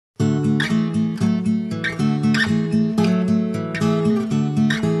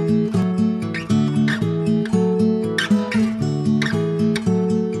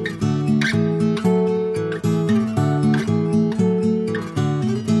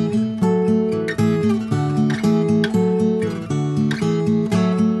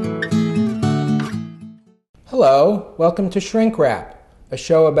Hello, welcome to Shrink Wrap, a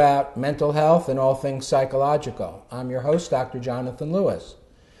show about mental health and all things psychological. I'm your host, Dr. Jonathan Lewis.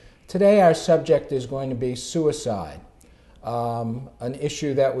 Today our subject is going to be suicide, an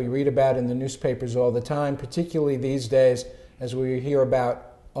issue that we read about in the newspapers all the time, particularly these days as we hear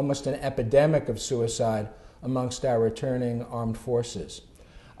about almost an epidemic of suicide amongst our returning armed forces.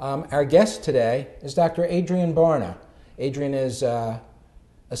 Our guest today is Dr. Adrienne Barna. Adrienne is a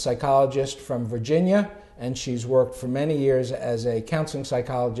psychologist from Virginia, and she's worked for many years as a counseling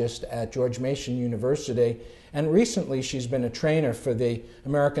psychologist at George Mason University, and recently she's been a trainer for the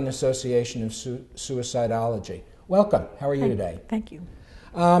American Association of Suicidology. Welcome. How are you today? Thank you.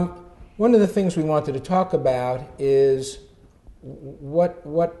 One of the things we wanted to talk about is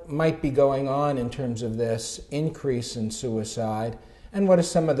what might be going on in terms of this increase in suicide, and what are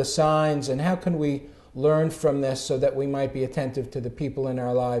some of the signs, and how can we learn from this so that we might be attentive to the people in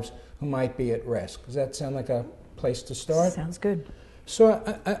our lives who might be at risk. Does that sound like a place to start? Sounds good.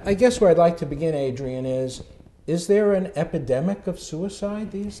 So I guess where I'd like to begin, Adrienne, is there an epidemic of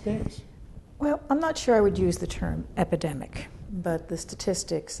suicide these days? Well, I'm not sure I would use the term epidemic, but the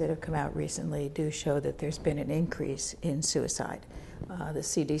statistics that have come out recently do show that there's been an increase in suicide. The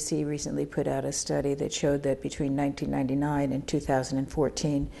CDC recently put out a study that showed that between 1999 and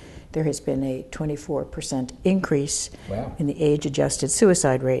 2014, there has been a 24% increase in the age-adjusted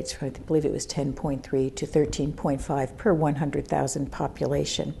suicide rates. I believe it was 10.3 to 13.5 per 100,000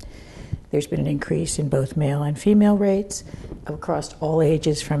 population. There's been an increase in both male and female rates across all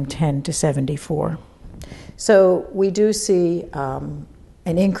ages from 10 to 74. So we do see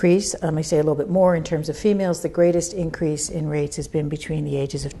an increase. Let me say a little bit more in terms of females. The greatest increase in rates has been between the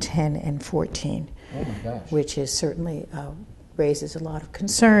ages of 10 and 14, which is certainly raises a lot of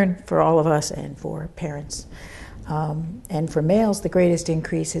concern for all of us and for parents. And for males, the greatest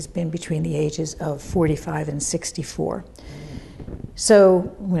increase has been between the ages of 45 and 64.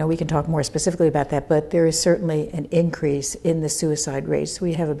 So, we can talk more specifically about that, but there is certainly an increase in the suicide rates.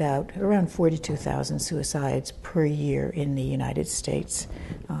 We have around 42,000 suicides per year in the United States.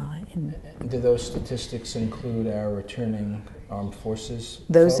 Do those statistics include our returning armed forces?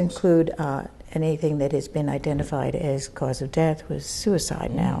 Those folks? include anything that has been identified as cause of death was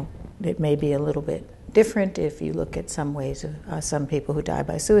suicide. Now, it may be a little bit different if you look at some ways of some people who die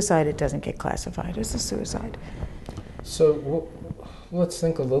by suicide, it doesn't get classified as a suicide. So let's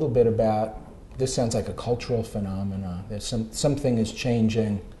think a little bit about, this sounds like a cultural phenomenon. There's something is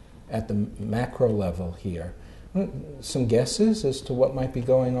changing at the macro level here. Some guesses as to what might be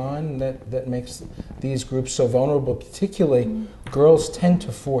going on that makes these groups so vulnerable, particularly girls 10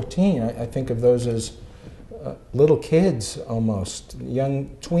 to 14. I think of those as little kids almost, young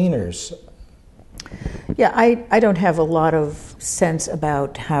tweeners. Yeah, I don't have a lot of sense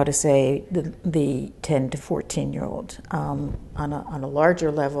about how to say the 10 to 14-year-old. On a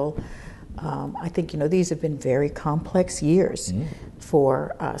larger level, I think, these have been very complex years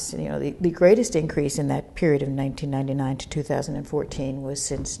for us. The greatest increase in that period of 1999 to 2014 was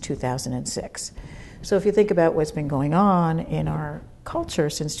since 2006. So if you think about what's been going on in our culture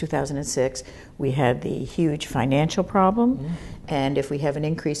since 2006, we had the huge financial problem, and if we have an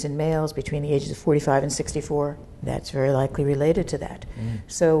increase in males between the ages of 45 and 64, that's very likely related to that.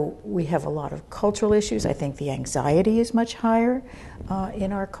 So we have a lot of cultural issues. I think the anxiety is much higher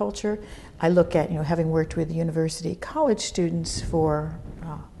in our culture. I look at, having worked with university college students for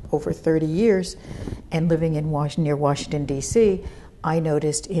over 30 years and living in near Washington, D.C., I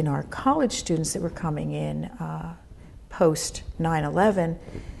noticed in our college students that were coming in post 9/11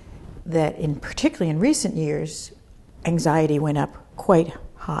 that particularly in recent years, anxiety went up quite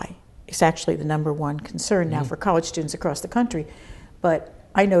high. It's actually the number one concern now for college students across the country. But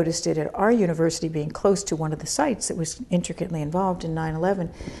I noticed it at our university, being close to one of the sites that was intricately involved in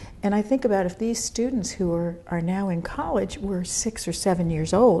 9/11. And I think about if these students who are now in college were 6 or 7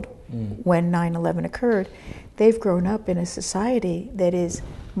 years old when 9/11 occurred, they've grown up in a society that is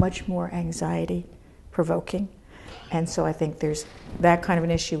much more anxiety provoking. And so I think there's that kind of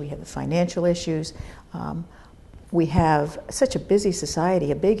an issue. We have the financial issues. We have such a busy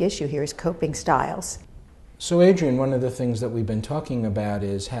society. A big issue here is coping styles. So Adrienne, one of the things that we've been talking about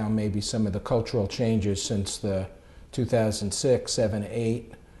is how maybe some of the cultural changes since the 2006, 7,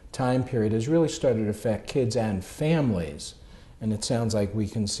 8 time period has really started to affect kids and families. And it sounds like we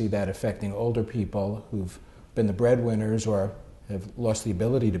can see that affecting older people who've been the breadwinners or have lost the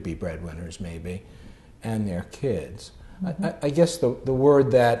ability to be breadwinners maybe, and their kids. I guess the word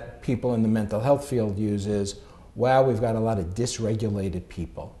that people in the mental health field use is, wow, we've got a lot of dysregulated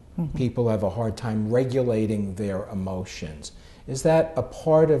people. People have a hard time regulating their emotions. Is that a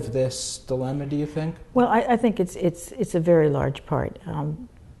part of this dilemma, do you think? Well, I think it's a very large part.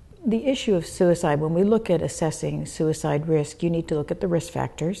 The issue of suicide, when we look at assessing suicide risk, you need to look at the risk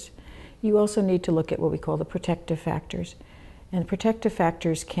factors. You also need to look at what we call the protective factors. And protective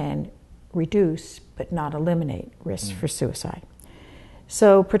factors can reduce but not eliminate risk for suicide.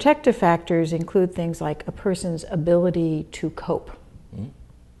 So protective factors include things like a person's ability to cope.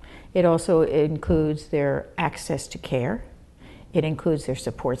 It also includes their access to care. It includes their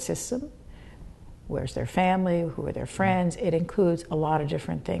support system. Where's their family? Who are their friends? It includes a lot of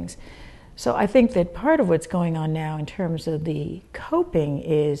different things. So I think that part of what's going on now in terms of the coping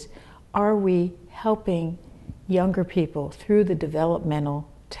is, are we helping younger people through the developmental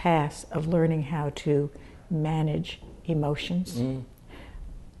tasks of learning how to manage emotions,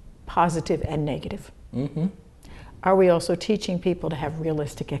 positive and negative? Are we also teaching people to have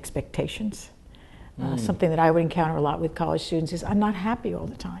realistic expectations? Something that I would encounter a lot with college students is, I'm not happy all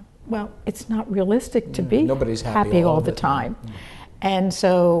the time. Well, it's not realistic to be Nobody's happy all the time. And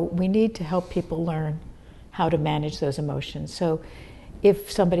so we need to help people learn how to manage those emotions. So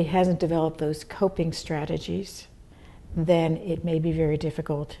if somebody hasn't developed those coping strategies, then it may be very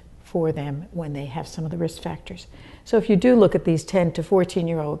difficult for them when they have some of the risk factors. So if you do look at these 10 to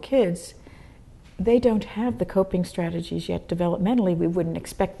 14-year-old kids, they don't have the coping strategies yet developmentally. We wouldn't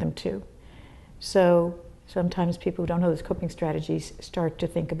expect them to. So sometimes people who don't know those coping strategies start to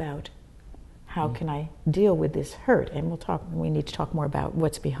think about, how can I deal with this hurt? And we need to talk more about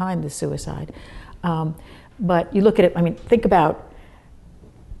what's behind the suicide. But you look at it, think about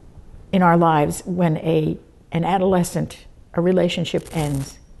in our lives when an adolescent, a relationship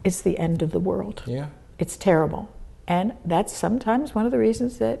ends, it's the end of the world. Yeah. It's terrible. And that's sometimes one of the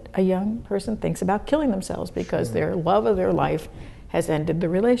reasons that a young person thinks about killing themselves, because their love of their life has ended the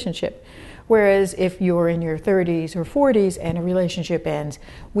relationship. Whereas if you're in your 30s or 40s and a relationship ends,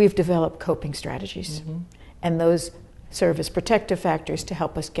 we've developed coping strategies. And those serve as protective factors to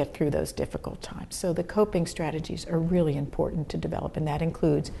help us get through those difficult times. So the coping strategies are really important to develop, and that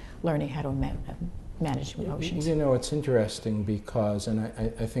includes learning how to manage emotions. You know, it's interesting because, and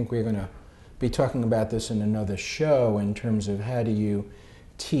I think we're going to be talking about this in another show, in terms of how do you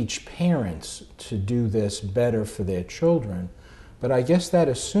teach parents to do this better for their children. But I guess that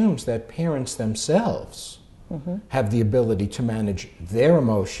assumes that parents themselves have the ability to manage their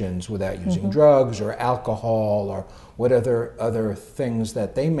emotions without using drugs or alcohol or whatever other things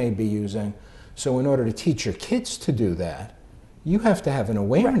that they may be using. So in order to teach your kids to do that, you have to have an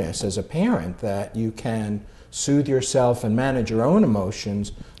awareness as a parent that you can soothe yourself and manage your own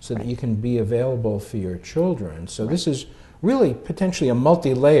emotions so that you can be available for your children. So this is really potentially a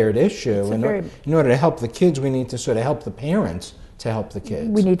multi-layered issue. In order to help the kids, we need to sort of help the parents to help the kids.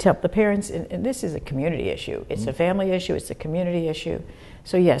 We need to help the parents, and this is a community issue. It's a family issue, it's a community issue.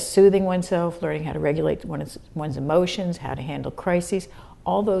 So yes, soothing oneself, learning how to regulate one's emotions, how to handle crises,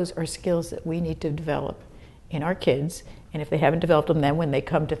 all those are skills that we need to develop in our kids. And if they haven't developed them, then when they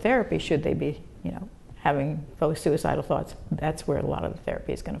come to therapy, should they be, having suicidal thoughts, that's where a lot of the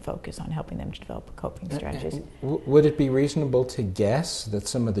therapy is going to focus on, helping them to develop coping strategies. Would it be reasonable to guess that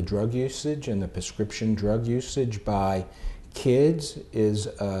some of the drug usage and the prescription drug usage by kids is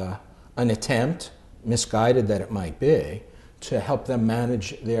an attempt, misguided that it might be, to help them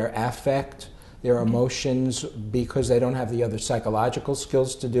manage their affect, their emotions, because they don't have the other psychological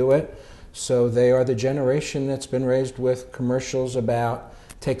skills to do it? So they are the generation that's been raised with commercials about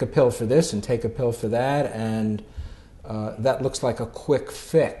take a pill for this and take a pill for that, and that looks like a quick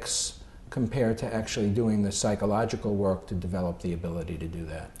fix compared to actually doing the psychological work to develop the ability to do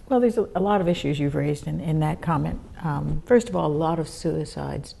that. Well, there's a lot of issues you've raised in that comment. First of all, a lot of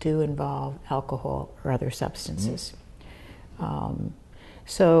suicides do involve alcohol or other substances.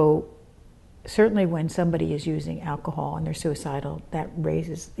 So certainly when somebody is using alcohol and they're suicidal, that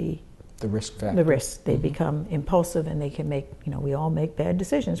raises the risk factor. The risk. They become impulsive, and they can make, we all make bad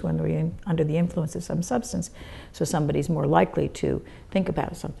decisions when we're under the influence of some substance. So somebody's more likely to think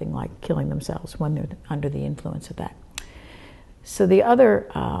about something like killing themselves when they're under the influence of that. So the other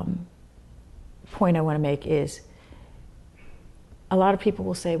point I want to make is, a lot of people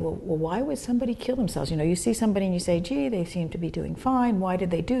will say, well, why would somebody kill themselves? You see somebody and you say, gee, they seem to be doing fine. Why did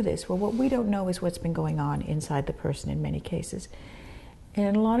they do this? Well, what we don't know is what's been going on inside the person in many cases. And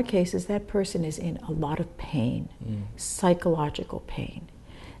in a lot of cases, that person is in a lot of pain, psychological pain.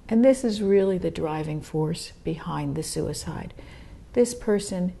 And this is really the driving force behind the suicide. This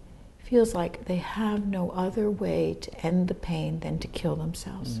person feels like they have no other way to end the pain than to kill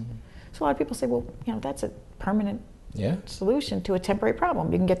themselves. So a lot of people say, well, that's a permanent solution to a temporary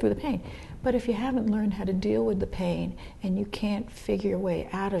problem. You can get through the pain. But if you haven't learned how to deal with the pain and you can't figure your way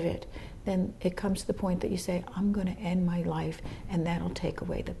out of it, then it comes to the point that you say, I'm going to end my life, and that'll take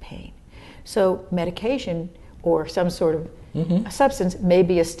away the pain. So medication or some sort of a substance may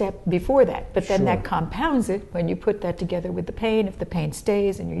be a step before that, but then that compounds it when you put that together with the pain. If the pain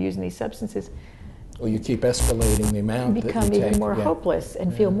stays and you're using these substances, or you keep escalating the amount, you become even more hopeless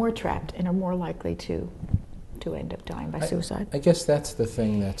and feel more trapped and are more likely to end up dying by suicide. I guess that's the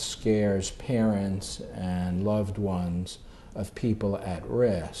thing that scares parents and loved ones of people at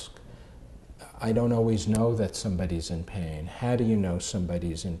risk. I don't always know that somebody's in pain. How do you know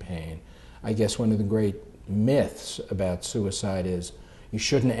somebody's in pain? I guess one of the great myths about suicide is you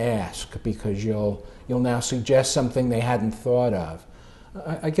shouldn't ask because you'll now suggest something they hadn't thought of.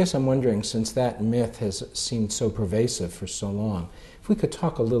 I guess I'm wondering, since that myth has seemed so pervasive for so long, if we could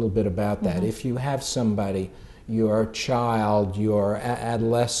talk a little bit about that. If you have somebody, your child, your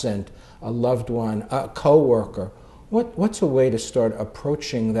adolescent, a loved one, a coworker, what's a way to start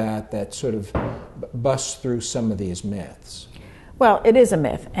approaching that sort of busts through some of these myths? Well, it is a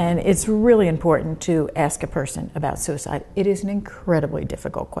myth, and it's really important to ask a person about suicide. It is an incredibly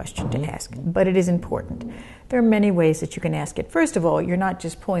difficult question to ask, but it is important. There are many ways that you can ask it. First of all, you're not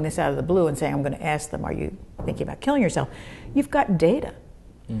just pulling this out of the blue and saying, I'm going to ask them, are you thinking about killing yourself? You've got data,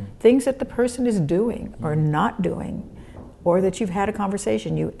 things that the person is doing or not doing, or that you've had a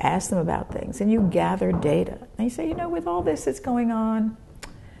conversation. You ask them about things, and you gather data. And you say, with all this that's going on,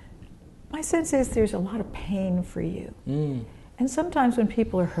 my sense is there's a lot of pain for you. And sometimes when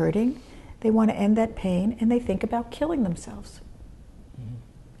people are hurting, they want to end that pain and they think about killing themselves.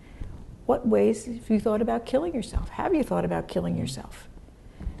 What ways have you thought about killing yourself? Have you thought about killing yourself?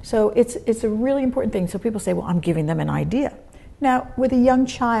 So it's a really important thing. So people say, well, I'm giving them an idea. Now, with a young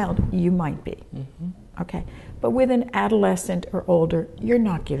child, you might be, okay? But with an adolescent or older, you're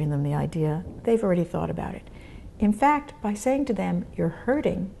not giving them the idea. They've already thought about it. In fact, by saying to them, you're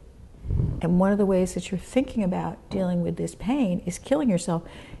hurting, and one of the ways that you're thinking about dealing with this pain is killing yourself,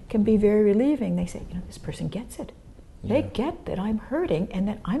 can be very relieving. They say, this person gets it. They get that I'm hurting and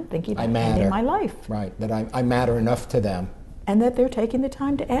that I'm thinking about ending my life. Right, that I matter enough to them. And that they're taking the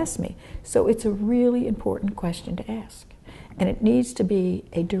time to ask me. So it's a really important question to ask. And it needs to be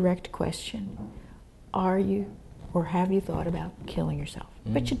a direct question. Are you or have you thought about killing yourself?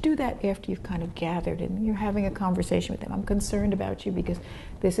 But you do that after you've kind of gathered and you're having a conversation with them. I'm concerned about you because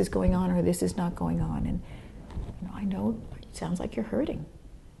this is going on or this is not going on. And I know it sounds like you're hurting.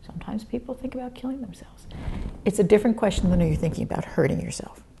 Sometimes people think about killing themselves. It's a different question than you're thinking about hurting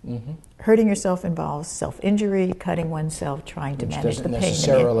yourself. Hurting yourself involves self-injury, cutting oneself, trying to manage the pain. Doesn't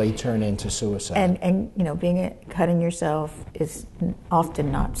necessarily turn into suicide. And cutting yourself is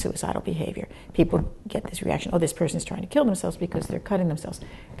often not suicidal behavior. People get this reaction, this person is trying to kill themselves because they're cutting themselves.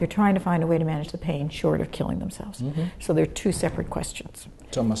 They're trying to find a way to manage the pain short of killing themselves. So they're two separate questions.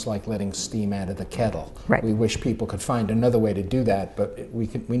 It's almost like letting steam out of the kettle. Right. We wish people could find another way to do that, but we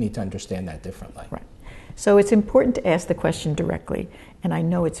need to understand that differently. Right. So it's important to ask the question directly, and I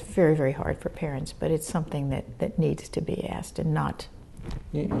know it's very, very hard for parents, but it's something that needs to be asked and not.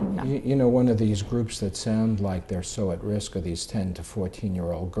 One of these groups that sound like they're so at risk are these 10 to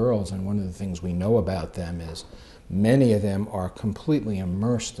 14-year-old girls, and one of the things we know about them is many of them are completely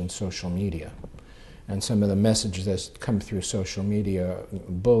immersed in social media. And some of the messages that come through social media,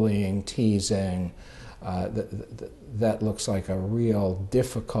 bullying, teasing, that looks like a real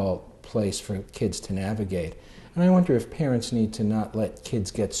difficult place for kids to navigate. And I wonder if parents need to not let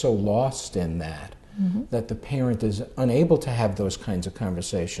kids get so lost in that, that the parent is unable to have those kinds of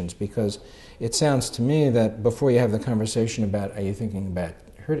conversations, because it sounds to me that before you have the conversation about, are you thinking about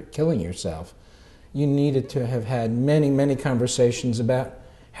killing yourself, you needed to have had many, many conversations about,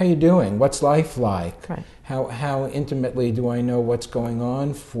 how you doing? What's life like? Right. How intimately do I know what's going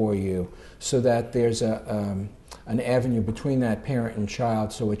on for you, so that there's an avenue between that parent and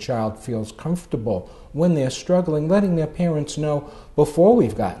child, so a child feels comfortable when they're struggling, letting their parents know before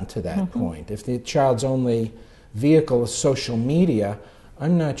we've gotten to that point. If the child's only vehicle is social media,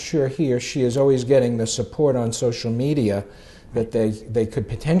 I'm not sure he or she is always getting the support on social media that they could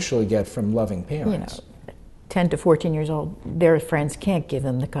potentially get from loving parents. 10 to 14 years old, their friends can't give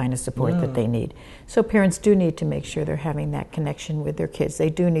them the kind of support that they need. So parents do need to make sure they're having that connection with their kids. They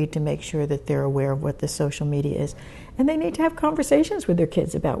do need to make sure that they're aware of what the social media is. And they need to have conversations with their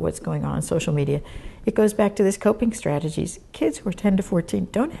kids about what's going on social media. It goes back to this coping strategies. Kids who are 10 to 14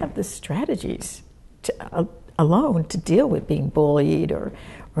 don't have the strategies alone to deal with being bullied or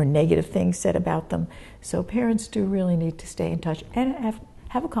negative things said about them. So parents do really need to stay in touch and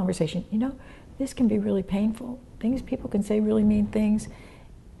have a conversation. This can be really painful. things. People can say really mean things.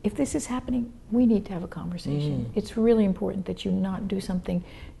 If this is happening, we need to have a conversation. It's really important that you not do something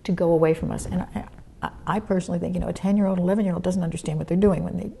to go away from us. And I personally think, a 10-year-old, 11-year-old doesn't understand what they're doing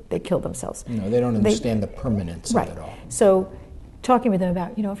when they kill themselves. No, they don't understand the permanence of it all. So talking with them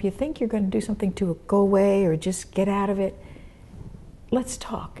about, if you think you're going to do something to go away or just get out of it, let's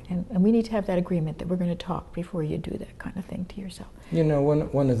talk. And we need to have that agreement that we're going to talk before you do that kind of thing to yourself.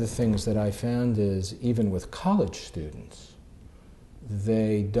 One of the things that I found is even with college students,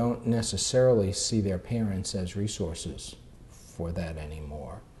 they don't necessarily see their parents as resources for that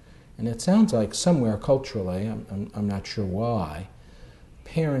anymore. And it sounds like somewhere culturally, I'm not sure why,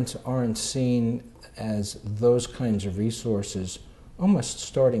 parents aren't seen as those kinds of resources almost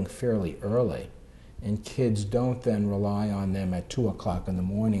starting fairly early. And kids don't then rely on them at 2 o'clock in the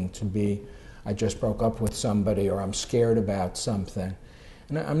morning to be, I just broke up with somebody, or I'm scared about something.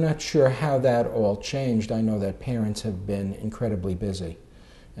 And I'm not sure how that all changed. I know that parents have been incredibly busy,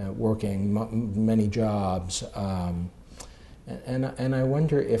 working many jobs. And I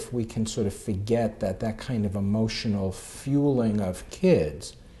wonder if we can sort of forget that kind of emotional fueling of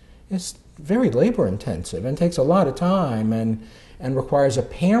kids is very labor intensive and takes a lot of time and requires a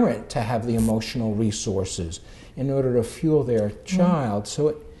parent to have the emotional resources in order to fuel their child. So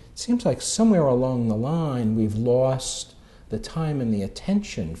it seems like somewhere along the line we've lost the time and the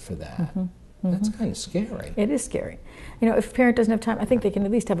attention for that. That's kind of scary. It is scary. If a parent doesn't have time, I think they can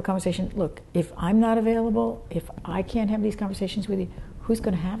at least have a conversation. Look, if I'm not available, if I can't have these conversations with you, who's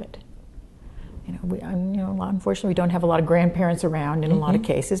going to have it? Unfortunately, we don't have a lot of grandparents around in a lot of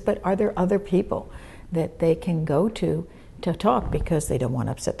cases, but are there other people that they can go to talk because they don't want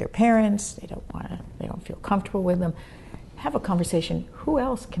to upset their parents, they don't feel comfortable with them? Have a conversation. Who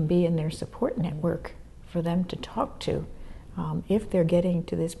else can be in their support network for them to talk to if they're getting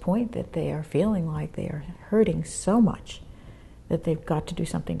to this point that they are feeling like they are hurting so much that they've got to do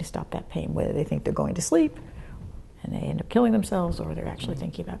something to stop that pain, whether they think they're going to sleep and they end up killing themselves or they're actually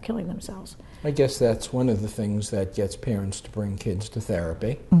thinking about killing themselves. I guess that's one of the things that gets parents to bring kids to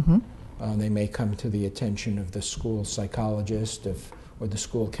therapy. They may come to the attention of the school psychologist or the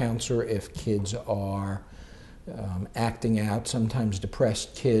school counselor if kids are acting out. Sometimes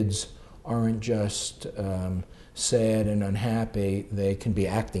depressed kids aren't just sad and unhappy, they can be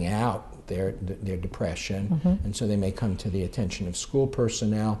acting out their depression, and so they may come to the attention of school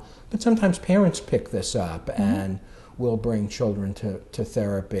personnel. But sometimes parents pick this up and will bring children to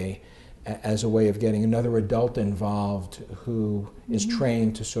therapy as a way of getting another adult involved who is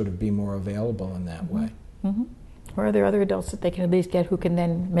trained to sort of be more available in that way. Or are there other adults that they can at least get who can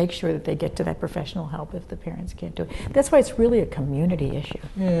then make sure that they get to that professional help if the parents can't do it? That's why it's really a community issue.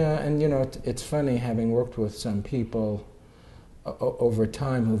 Yeah, and it's funny, having worked with some people over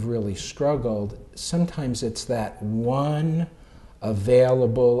time who've really struggled, sometimes it's that one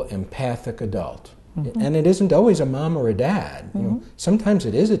available empathic adult. And it isn't always a mom or a dad. Sometimes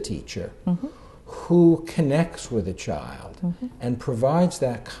it is a teacher who connects with a child and provides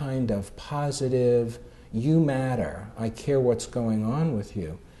that kind of positive, you matter, I care what's going on with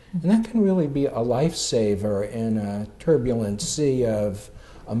you. And that can really be a lifesaver in a turbulent sea of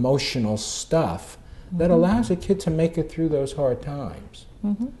emotional stuff that allows a kid to make it through those hard times.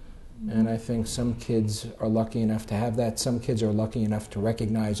 And I think some kids are lucky enough to have that. Some kids are lucky enough to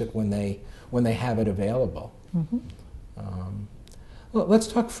recognize it when they have it available. Well, let's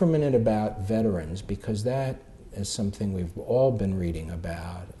talk for a minute about veterans, because that is something we've all been reading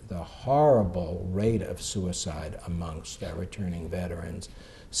about. The horrible rate of suicide amongst our returning veterans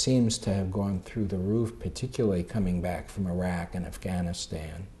seems to have gone through the roof, particularly coming back from Iraq and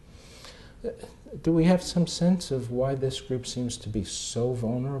Afghanistan. Do we have some sense of why this group seems to be so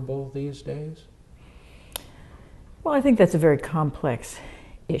vulnerable these days? Well, I think that's a very complex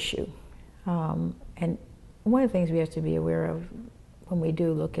issue. And one of the things we have to be aware of when we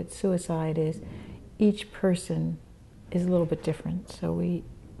do look at suicide is each person is a little bit different, so we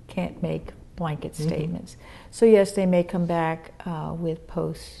can't make blanket statements. So yes, they may come back with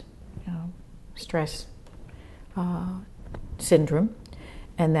post-stress syndrome,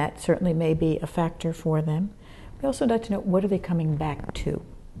 and that certainly may be a factor for them. We also like to know, what are they coming back to?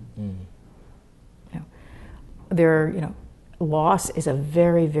 Loss is a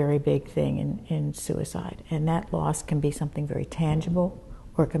very, very big thing in suicide, and that loss can be something very tangible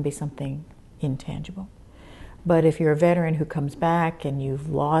or it can be something intangible. But if you're a veteran who comes back and you've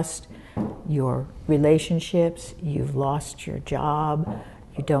lost your relationships, you've lost your job,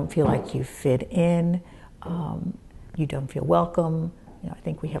 you don't feel like you fit in, you don't feel welcome, I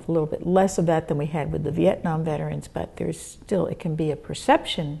think we have a little bit less of that than we had with the Vietnam veterans, but there's still, it can be a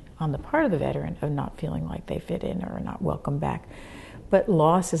perception on the part of the veteran of not feeling like they fit in or not welcome back. But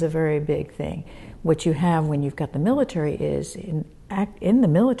loss is a very big thing. What you have when you've got the military is, in the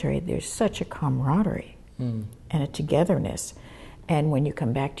military, there's such a camaraderie and a togetherness. And when you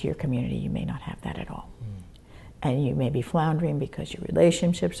come back to your community, you may not have that at all. And you may be floundering because your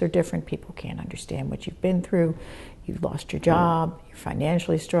relationships are different. People can't understand what you've been through. You've lost your job. You're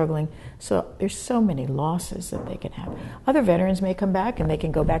financially struggling. So there's so many losses that they can have. Other veterans may come back and they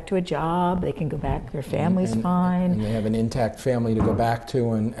can go back to a job. They can go back. Their family's fine. And they have an intact family to go back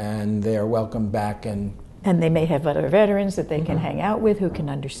to, and they're welcome back. And they may have other veterans that they can hang out with who can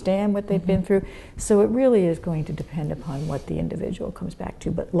understand what they've been through. So it really is going to depend upon what the individual comes back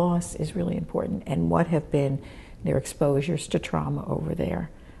to. But loss is really important, and what have been their exposures to trauma over there.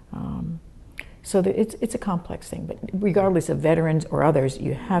 So it's a complex thing, but regardless of veterans or others,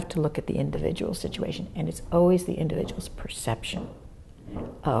 you have to look at the individual situation, and it's always the individual's perception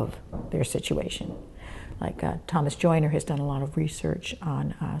of their situation. Like Thomas Joyner has done a lot of research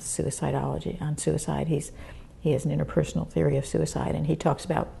on suicidology, on suicide. He has an interpersonal theory of suicide, and he talks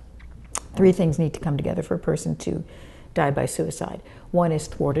about 3 things need to come together for a person to die by suicide. One is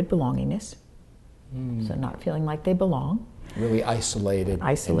thwarted belongingness, so not feeling like they belong. Really isolated.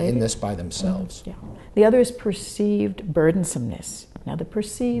 In this by themselves. Yeah. The other is perceived burdensomeness. Now, the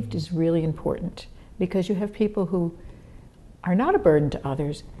perceived is really important because you have people who are not a burden to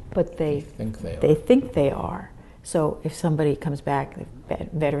others, but they think they are. So if somebody comes back, a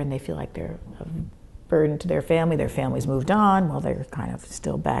veteran, they feel like they're a burden to their family's moved on, well, they're kind of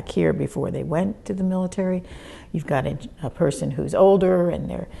still back here before they went to the military. You've got a person who's older and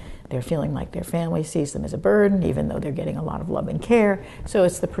they're feeling like their family sees them as a burden, even though they're getting a lot of love and care. So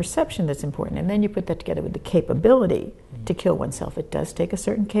it's the perception that's important. And then you put that together with the capability to kill oneself. It does take a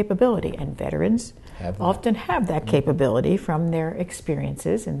certain capability, and veterans often have that capability from their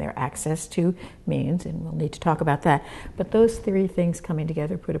experiences and their access to means, and we'll need to talk about that. But those 3 things coming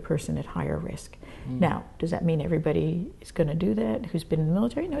together put a person at higher risk. Now, does that mean everybody is going to do that who's been in the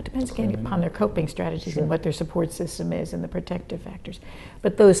military? No, it depends again upon their coping strategies and what their support system is and the protective factors.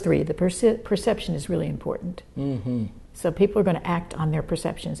 But those 3, the perception is really important. So people are going to act on their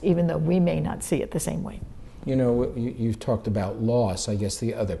perceptions, even though we may not see it the same way. You know, you've talked about loss. I guess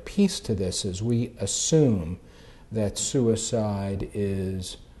the other piece to this is we assume that suicide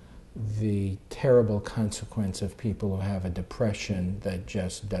is the terrible consequence of people who have a depression that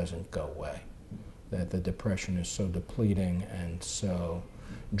just doesn't go away. That the depression is so depleting and so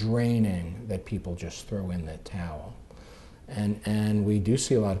draining that people just throw in the towel. And we do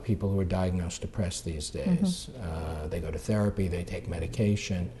see a lot of people who are diagnosed depressed these days. They go to therapy, they take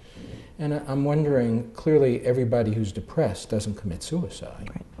medication. And I'm wondering, clearly everybody who's depressed doesn't commit suicide.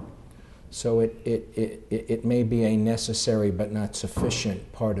 Right. So it may be a necessary but not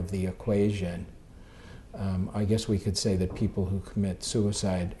sufficient part of the equation. I guess we could say that people who commit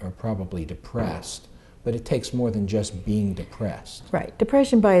suicide are probably depressed, but it takes more than just being depressed. Right.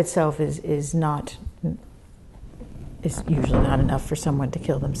 Depression by itself is usually not enough for someone to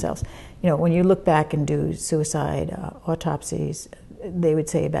kill themselves. You know, when you look back and do suicide autopsies, they would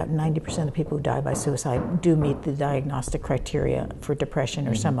say about 90% of the people who die by suicide do meet the diagnostic criteria for depression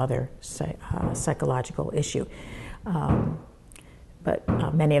or some other psychological issue. But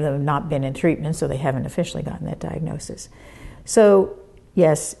many of them have not been in treatment, so they haven't officially gotten that diagnosis. So,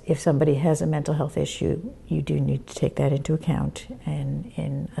 yes, if somebody has a mental health issue, you do need to take that into account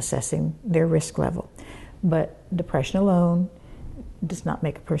in assessing their risk level. But depression alone does not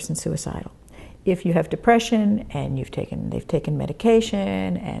make a person suicidal. If you have depression and they've taken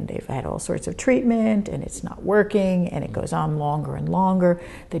medication and they've had all sorts of treatment and it's not working and it goes on longer and longer,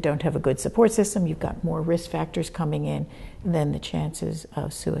 they don't have a good support system, you've got more risk factors coming in, then the chances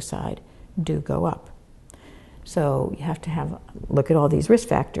of suicide do go up. So you have to look at all these risk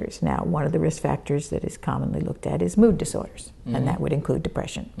factors. Now, one of the risk factors that is commonly looked at is mood disorders, and that would include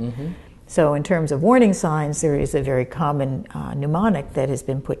depression. So in terms of warning signs, there is a very common mnemonic that has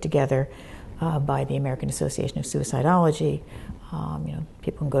been put together by the American Association of Suicidology.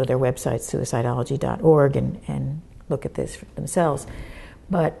 People can go to their website, suicidology.org, and look at this for themselves.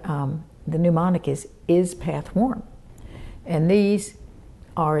 But the mnemonic is path warm. And these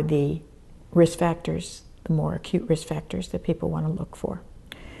are the risk factors, the more acute risk factors that people want to look for.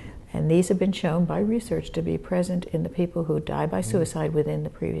 And these have been shown by research to be present in the people who die by suicide within the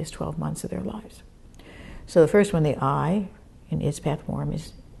previous 12 months of their lives. So the first one, the I in is path warm,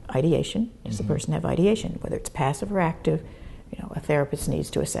 is ideation. Does the person have ideation? Whether it's passive or active, a therapist needs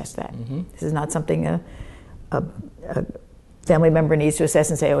to assess that. This is not something a family member needs to assess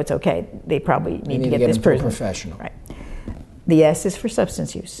and say, oh, it's okay. They probably need to get this person. Professional. Right. The S is for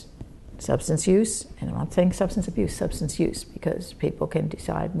substance use. Substance use, and I'm not saying substance abuse, substance use, because people can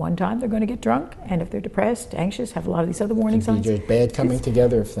decide one time they're going to get drunk, and if they're depressed, anxious, have a lot of these other warning signs. Just bad coming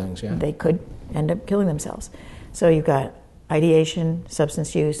together of things, yeah. They could end up killing themselves. So you've got ideation,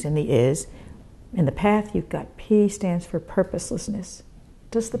 substance use, and the is. In the path, you've got P stands for purposelessness.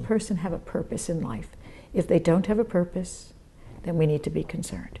 Does the person have a purpose in life? If they don't have a purpose, then we need to be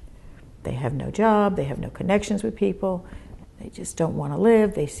concerned. They have no job, they have no connections with people, they just don't want to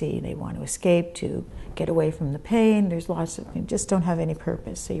live, they want to escape, to get away from the pain. There's lots of, they just don't have any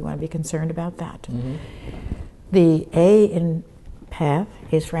purpose, so you want to be concerned about that. Mm-hmm. The A in path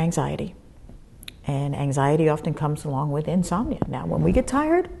is for anxiety. And anxiety often comes along with insomnia. Now, when we get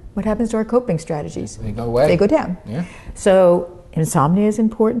tired, what happens to our coping strategies? They go away. They go down. Yeah. So insomnia is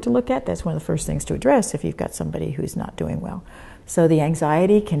important to look at. That's one of the first things to address if you've got somebody who's not doing well. So the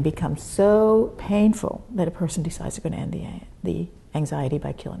anxiety can become so painful that a person decides they're going to end the anxiety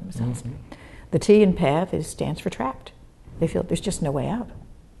by killing themselves. Mm-hmm. The T in path stands for trapped. They feel there's just no way out.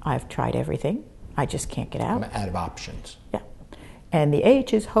 I've tried everything. I just can't get out. I'm out of options. Yeah. And the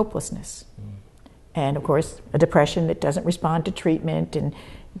H is hopelessness. And of course, a depression that doesn't respond to treatment and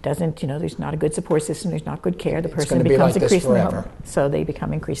doesn't, there's not a good support system, there's not good care, the person becomes increasingly hopeless. So they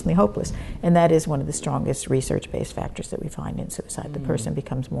become increasingly hopeless. And that is one of the strongest research-based factors that we find in suicide. The person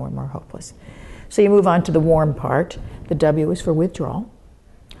becomes more and more hopeless. So you move on to the warm part. The W is for withdrawal.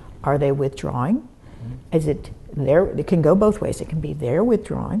 Are they withdrawing? Is it it can go both ways. It can be they're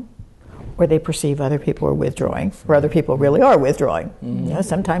withdrawing, or they perceive other people are withdrawing, or other people really are withdrawing. Mm-hmm.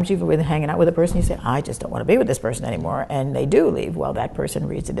 Sometimes you've been hanging out with a person, you say, I just don't want to be with this person anymore, and they do leave. Well, that person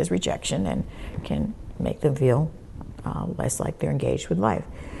reads it as rejection and can make them feel less like they're engaged with life.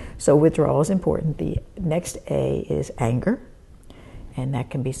 So withdrawal is important. The next A is anger, and that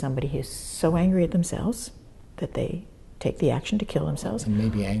can be somebody who's so angry at themselves that they take the action to kill themselves. And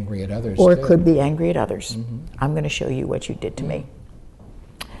maybe angry at others, or too. Could be angry at others. Mm-hmm. I'm going to show you what you did to me.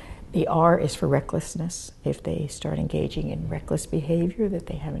 The R is for recklessness. If they start engaging in reckless behavior that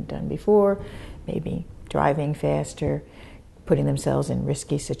they haven't done before, maybe driving faster, putting themselves in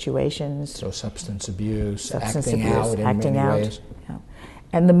risky situations. So substance abuse, acting out in many ways. Yeah.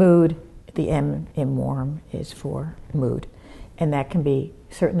 And the mood, the M in warm is for mood. And that can be,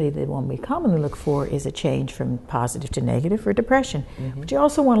 certainly the one we commonly look for is a change from positive to negative for depression. Mm-hmm. But you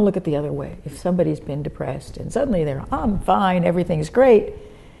also want to look at the other way. If somebody's been depressed and suddenly they're, I'm fine, everything's great,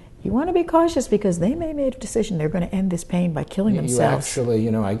 you want to be cautious because they may make a decision they're going to end this pain by killing themselves. You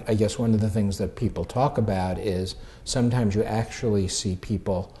actually, I guess one of the things that people talk about is sometimes you actually see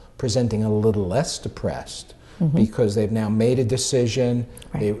people presenting a little less depressed because they've now made a decision,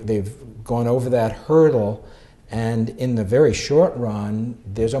 they've gone over that hurdle, and in the very short run,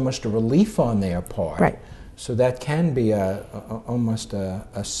 there's almost a relief on their part. Right. So that can be almost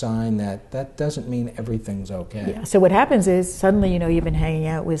a sign that doesn't mean everything's okay. Yeah. So what happens is suddenly, you've been hanging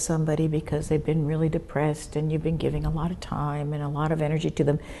out with somebody because they've been really depressed and you've been giving a lot of time and a lot of energy to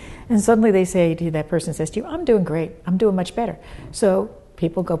them. And suddenly they say to you, that person says to you, I'm doing great. I'm doing much better. So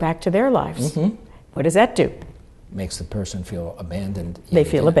people go back to their lives. Mm-hmm. What does that do? Makes the person feel abandoned. They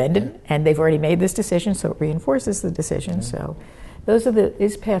feel abandoned, and they've already made this decision, so it reinforces the decision. Yeah. So those are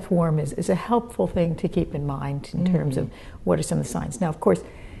is path warm is a helpful thing to keep in mind in terms of what are some of the signs. Now, of course,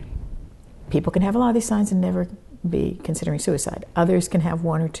 people can have a lot of these signs and never be considering suicide. Others can have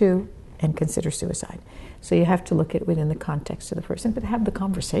one or two and consider suicide. So you have to look at it within the context of the person, but have the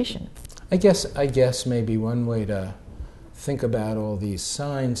conversation. I guess maybe one way to think about all these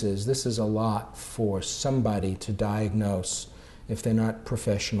signs is this is a lot for somebody to diagnose if they're not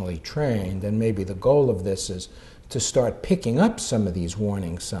professionally trained, and maybe the goal of this is to start picking up some of these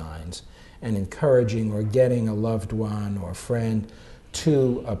warning signs and encouraging or getting a loved one or a friend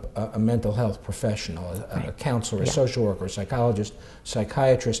to a mental health professional, a counselor, a social worker, a psychologist,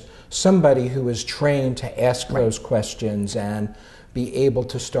 psychiatrist, somebody who is trained to ask those questions and be able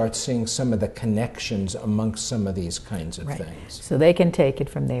to start seeing some of the connections amongst some of these kinds of things. So they can take it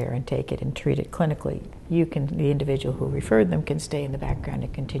from there and take it and treat it clinically. The individual who referred them can stay in the background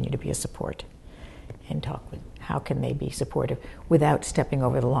and continue to be a support and talk with how can they be supportive without stepping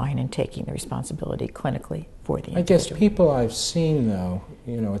over the line and taking the responsibility clinically for the individual. I guess people I've seen, though,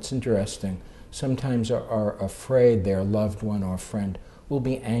 it's interesting, sometimes are afraid their loved one or friend will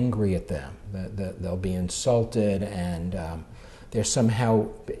be angry at them, that they'll be insulted and they're somehow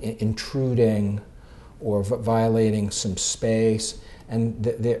intruding or violating some space, and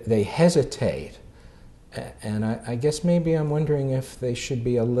they hesitate. And I guess maybe I'm wondering if they should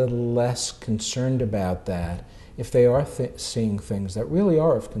be a little less concerned about that if they are seeing things that really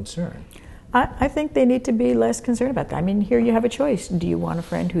are of concern? I think they need to be less concerned about that. I mean, here you have a choice. Do you want a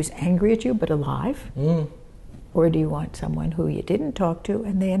friend who's angry at you but alive? Or do you want someone who you didn't talk to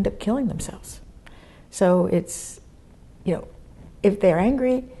and they end up killing themselves? So it's, if they're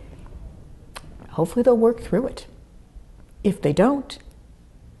angry, hopefully they'll work through it. If they don't,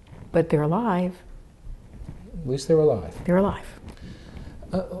 but they're alive. At least they're alive. They're alive.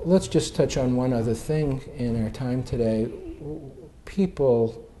 Let's just touch on one other thing in our time today.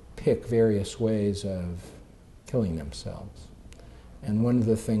 People pick various ways of killing themselves. And one of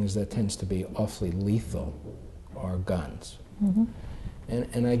the things that tends to be awfully lethal are guns.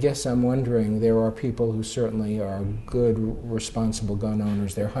 And I guess I'm wondering, there are people who certainly are good, responsible gun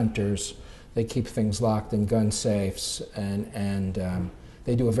owners. They're hunters. They keep things locked in gun safes, and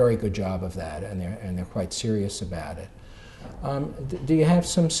they do a very good job of that, and they're quite serious about it. Do you have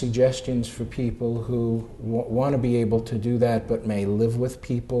some suggestions for people who want to be able to do that but may live with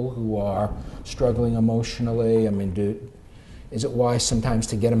people who are struggling emotionally? I mean, is it wise sometimes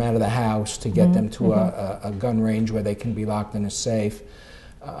to get them out of the house, to get them to a gun range where they can be locked in a safe?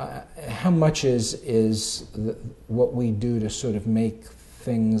 How much is what we do to sort of make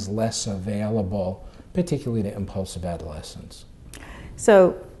things less available, particularly to impulsive adolescents?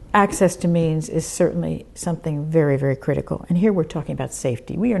 So access to means is certainly something very, very critical. And here we're talking about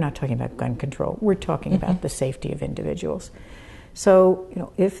safety. We are not talking about gun control. We're talking about the safety of individuals. So,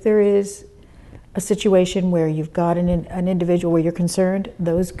 if there is a situation where you've got an individual where you're concerned,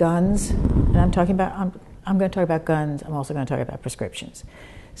 those guns, and I'm going to talk about guns, I'm also going to talk about prescriptions.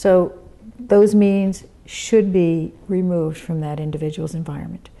 So those means should be removed from that individual's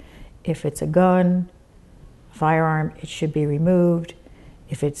environment. If it's a gun, firearm, it should be removed.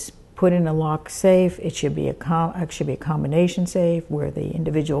 If it's put in a locked safe, it should be a combination safe where the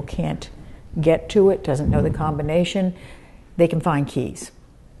individual can't get to it, doesn't know the combination. They can find keys.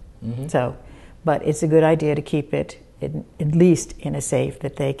 But it's a good idea to keep it at least in a safe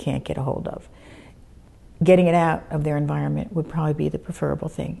that they can't get a hold of. Getting it out of their environment would probably be the preferable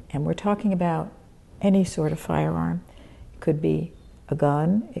thing. And we're talking about any sort of firearm. It could be a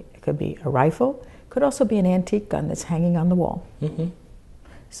gun, it could be a rifle, it could also be an antique gun that's hanging on the wall.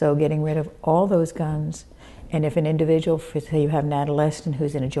 So getting rid of all those guns, and if an individual, say you have an adolescent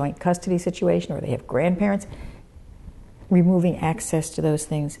who's in a joint custody situation or they have grandparents, removing access to those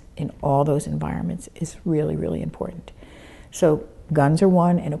things in all those environments is really, really important. So guns are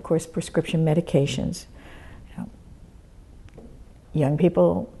one, and of course prescription medications. Young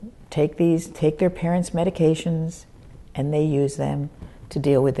people take their parents' medications and they use them to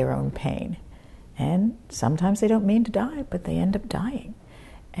deal with their own pain. And sometimes they don't mean to die, but they end up dying.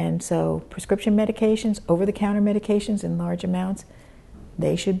 And so prescription medications, over-the-counter medications in large amounts,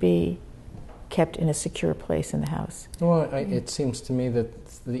 they should be kept in a secure place in the house. Well, it seems to me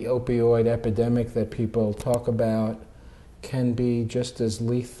that the opioid epidemic that people talk about can be just as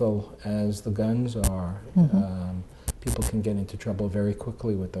lethal as the guns are. People can get into trouble very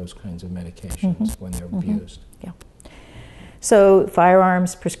quickly with those kinds of medications when they're abused. Yeah. So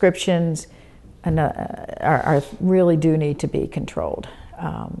firearms, prescriptions, really do need to be controlled.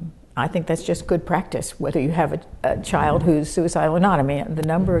 I think that's just good practice, whether you have a child who's suicidal or not. I mean, the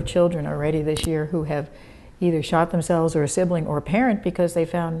number of children already this year who have either shot themselves or a sibling or a parent because they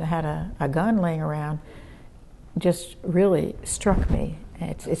had a gun laying around just really struck me.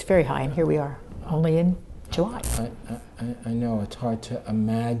 It's very high, and here we are, only in July. I know it's hard to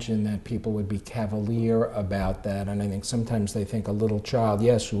imagine that people would be cavalier about that, and I think sometimes they think a little child,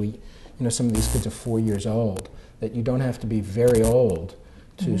 yes, some of these kids are 4 years old, that you don't have to be very old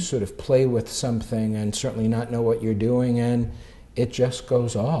to sort of play with something and certainly not know what you're doing, and it just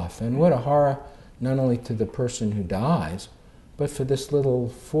goes off. And what a horror, not only to the person who dies, but for this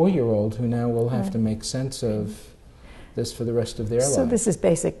little 4-year-old who now will have to make sense of this for the rest of their life. So this is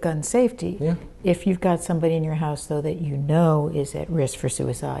basic gun safety. Yeah. If you've got somebody in your house, though, that you know is at risk for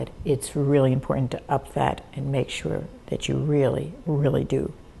suicide, it's really important to up that and make sure that you really, really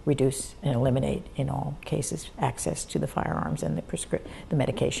do reduce and eliminate, in all cases, access to the firearms and the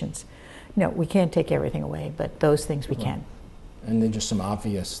medications. No, we can't take everything away, but those things we can. And they're just some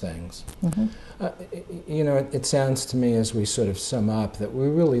obvious things. It sounds to me, as we sort of sum up, that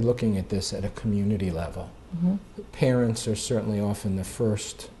we're really looking at this at a community level. Parents are certainly often the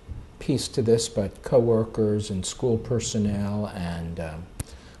first piece to this, but coworkers and school personnel and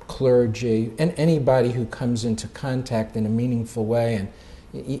clergy and anybody who comes into contact in a meaningful way, and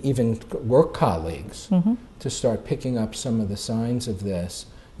even work colleagues, to start picking up some of the signs of this.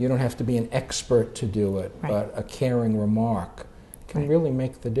 You don't have to be an expert to do it, but a caring remark can really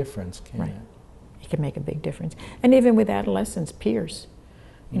make the difference, can't it? can make a big difference. And even with adolescents, peers.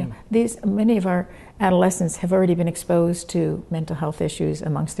 Many of our adolescents have already been exposed to mental health issues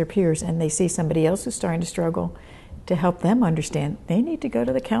amongst their peers, and they see somebody else who's starting to struggle, to help them understand they need to go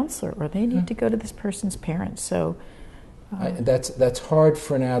to the counselor or they need to go to this person's parents. So that's hard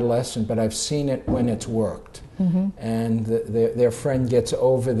for an adolescent, but I've seen it when it's worked. And their friend gets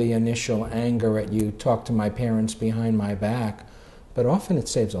over the initial anger at you, talk to my parents behind my back, but often it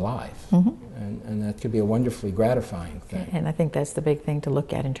saves a life. And that could be a wonderfully gratifying thing. And I think that's the big thing to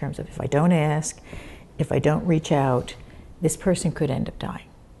look at in terms of, if I don't ask, if I don't reach out, this person could end up dying.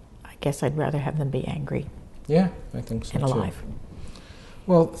 I guess I'd rather have them be angry. Yeah, I think so and alive. Too.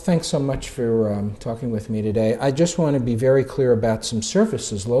 Well, thanks so much for talking with me today. I just want to be very clear about some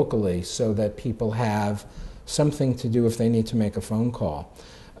services locally so that people have something to do if they need to make a phone call.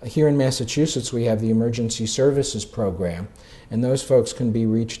 Here in Massachusetts, we have the Emergency Services Program, and those folks can be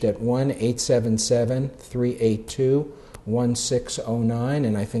reached at 1-877-382-1609,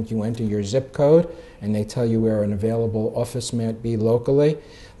 and I think you enter your zip code, and they tell you where an available office might be locally.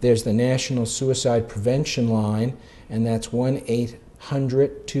 There's the National Suicide Prevention Line, and that's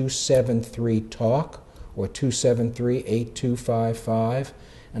 1-800-273-TALK or 273-8255.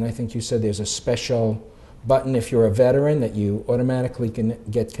 And I think you said there's a special button if you're a veteran that you automatically can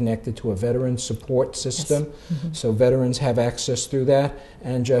get connected to a veteran support system. Yes. So veterans have access through that,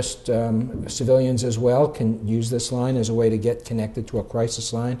 and just civilians as well can use this line as a way to get connected to a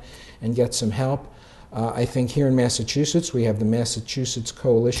crisis line and get some help. I think here in Massachusetts we have the Massachusetts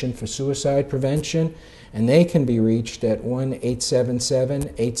Coalition for Suicide Prevention, and they can be reached at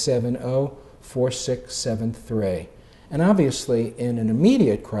 1-877-870-4673. And obviously in an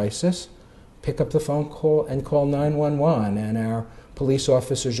immediate crisis, pick up the phone call and call 911, and our police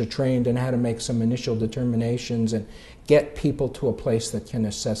officers are trained in how to make some initial determinations and get people to a place that can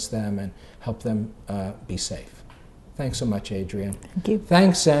assess them and help them be safe. Thanks so much, Adrienne. Thank you.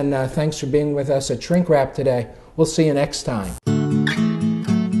 Thanks, and thanks for being with us at Shrink Wrap today. We'll see you next time.